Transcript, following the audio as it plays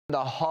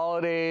The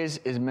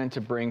holidays is meant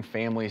to bring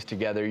families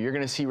together. You're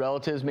going to see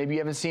relatives maybe you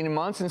haven't seen in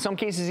months, in some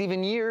cases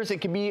even years. It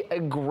can be a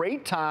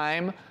great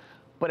time,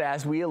 but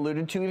as we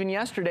alluded to even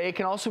yesterday, it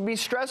can also be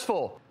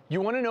stressful.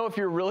 You want to know if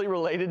you're really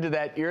related to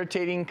that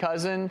irritating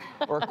cousin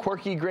or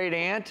quirky great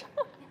aunt?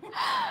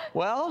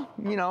 Well,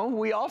 you know,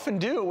 we often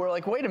do. We're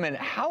like, wait a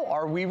minute, how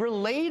are we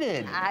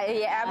related?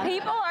 Yeah,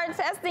 people are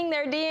testing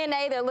their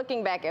DNA. They're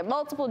looking back at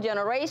multiple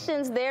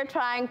generations. They're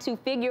trying to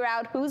figure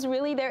out who's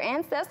really their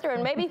ancestor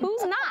and maybe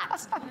who's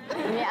not.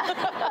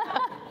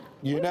 Yeah.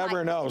 You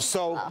never know.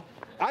 So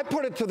I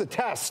put it to the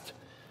test.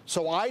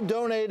 So I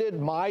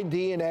donated my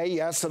DNA,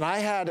 yes, and I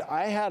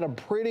had a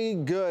pretty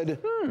good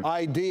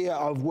idea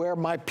of where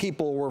my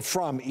people were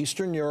from,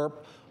 Eastern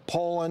Europe,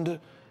 Poland,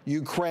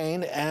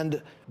 Ukraine,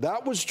 and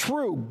that was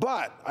true,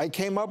 but I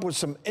came up with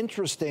some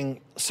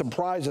interesting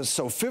surprises.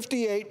 So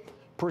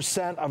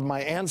 58% of my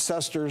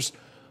ancestors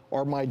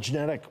or my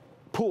genetic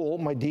pool,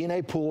 my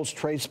DNA pool, is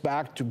traced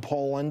back to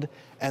Poland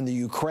and the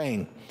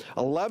Ukraine.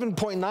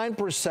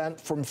 11.9%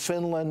 from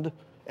Finland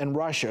and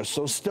Russia,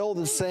 so still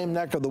the same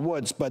neck of the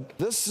woods, but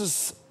this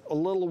is a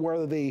little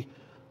where the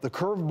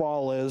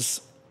curveball is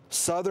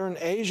Southern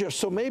Asia,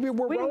 so maybe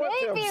we're relatives.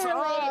 May be related.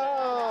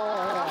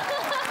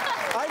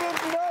 I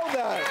didn't know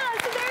that.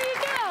 Yeah, so there you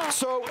go.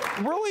 So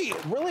really,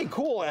 really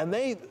cool, and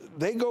they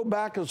go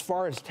back as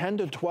far as 10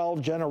 to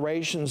 12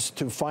 generations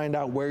to find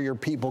out where your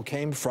people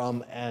came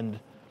from, and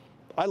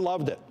I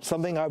loved it.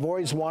 Something I've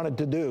always wanted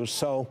to do.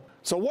 So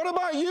what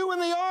about you in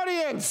the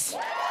audience?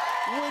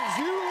 Would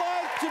you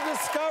like to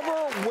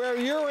discover where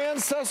your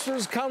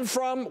ancestors come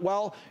from?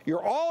 Well,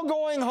 you're all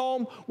going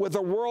home with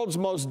the world's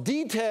most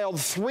detailed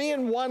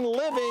 3-in-1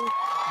 living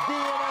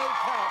DNA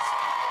test.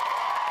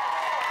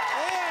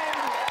 And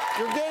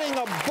you're getting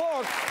a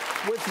book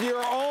with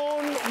your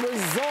own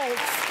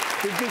results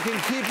that you can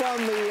keep on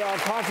the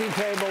coffee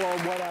table or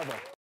whatever.